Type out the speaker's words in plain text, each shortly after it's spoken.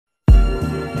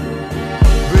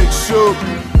Big Shug,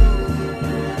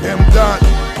 M. Dot,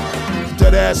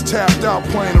 that ass tapped out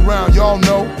playing around, y'all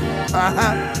know.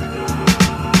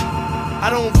 I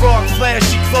don't rock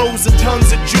flashy clothes or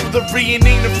tons of jewelry, and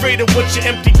ain't afraid of what your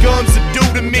empty guns will do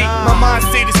to me. My mind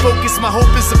state is focused, my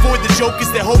hope is avoid the jokers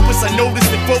that hopeless. I notice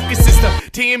the focus is to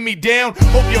tear me down.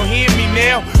 Hope you'll hear me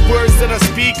now. Words that I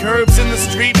speak, herbs in the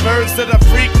street, birds that I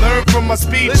freak, learn from my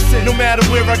speech. No matter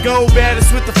where I go, baddest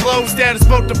with the flow, status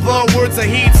about to blow. Words I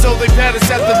heat, so they pat us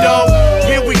at the door.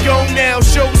 Here we go now,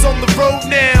 shows on the road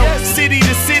now. City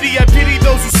to city, I pity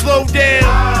those who slow down.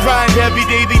 Grind heavy,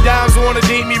 daily dimes wanna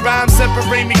date me, rhymes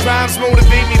separate me, crimes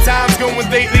motivate me, time's going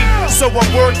lately. So I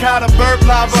work hard, I burp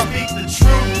lava. Speak the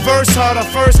truth. Verse hard, I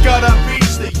first gotta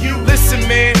reach the you. Listen,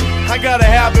 man, I got a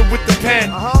habit with the pen.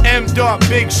 M. Dot,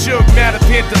 Big Shug, Matter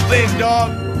Panther, Lynn,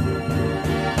 dog.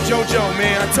 Jojo,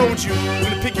 man, I told you, I'm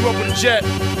gonna pick you up with a jet.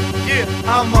 Yeah,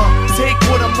 I'ma take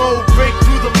what I'm owed, break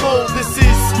through the mold. This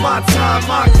is my time,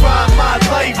 my grind, my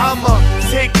life. I'ma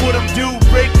take what I'm due,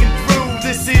 breaking through.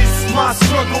 This is my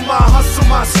struggle, my hustle,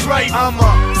 my strife.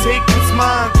 I'ma take what's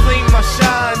mine, claim my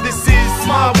shine. This is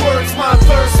my words, my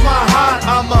thirst, my heart.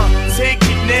 I'ma take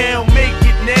it now, make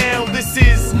it now. This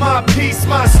is my peace,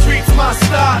 my streets, my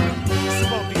start. It's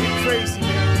about to get crazy,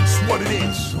 man. It's what it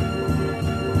is.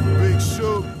 Big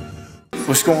Shug.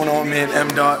 What's going on, man? M.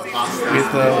 Dot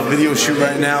with the video shoot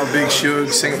right now. Big Shug,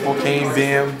 Singapore Kane,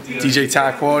 Bam, DJ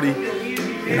Tapout.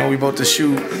 You know, we about to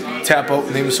shoot Tapout.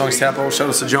 The name of the song is Tapout. Shout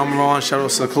out to John MARON. Shout out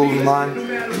to the clothing line. You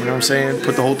know what I'm saying?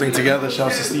 Put the whole thing together.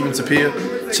 Shout out to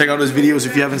TAPIA. Check out his videos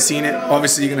if you haven't seen it.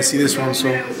 Obviously, you're gonna see this one.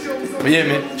 So, but yeah,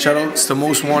 man. Shout out to the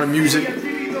Most Wanted Music.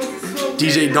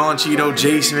 DJ Don Cheeto,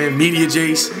 Jace, man. Media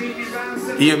Jace.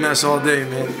 EMS all day,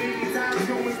 man.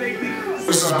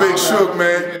 This is Big Shug,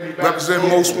 man. Representing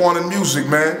Most Wanted Music,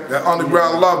 man. That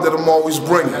underground love that I'm always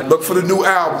bringing. Look for the new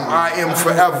album, I Am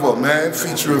Forever, man.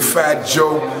 Featuring Fat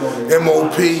Joe,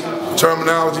 M.O.P.,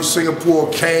 Terminology, Singapore,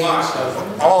 Kane.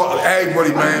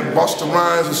 Everybody, man. Busta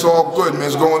Rhymes, it's all good, man.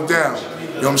 It's going down. You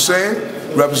know what I'm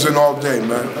saying? Represent all day,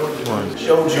 man.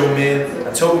 Jojo, man.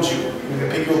 I told you. We're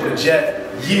gonna pick you up with a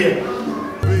jet. Yeah.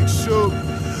 Big Shug.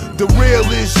 The real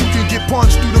is you can get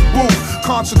punched through the booth.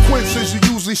 Consequences, you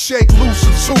usually shake loose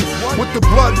a tooth. With the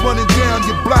blood running down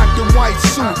your black and white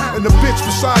suit. And the bitch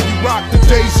beside you rock the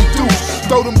Daisy Deuce.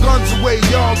 Throw them guns away,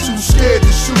 y'all too scared to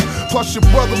shoot. Plus your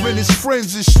brother and his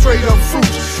friends is straight up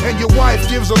fruits. And your wife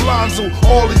gives Alonzo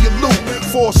all of your loot.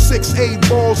 4, 6, 8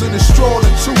 balls in a straw to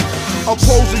tooth.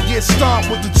 Opposer gets stomped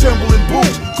with the Timberland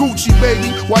boots. Gucci baby,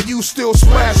 while you still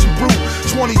splash and brew.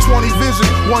 2020 vision,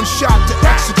 one shot to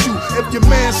execute. If your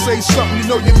man say something, you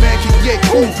know your man can get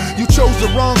cool. You chose the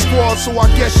wrong squad, so I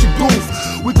guess you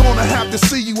goof. We're gonna have to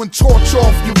see you and torch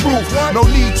off your roof. No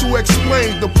need to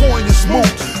explain, the point is moot.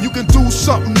 You can do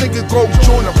something, nigga, go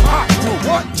join a pop group.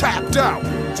 What? Tapped out.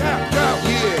 Tapped out,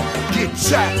 yeah. Get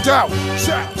tapped out.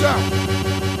 Tapped out.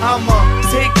 I'ma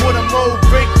take what I'm owed,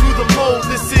 break through the mold.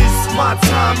 This is my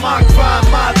time, my grind,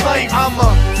 my life.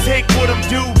 I'ma take what I'm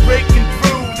due, breaking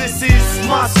through. This is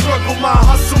my struggle, my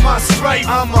hustle, my strife.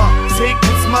 I'ma take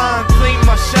what's mine, claim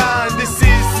my shine. This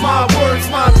is my words,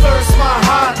 my thirst, my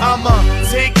heart. I'ma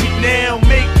take it now,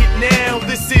 make it now.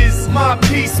 This is my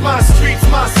peace, my streets,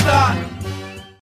 my start.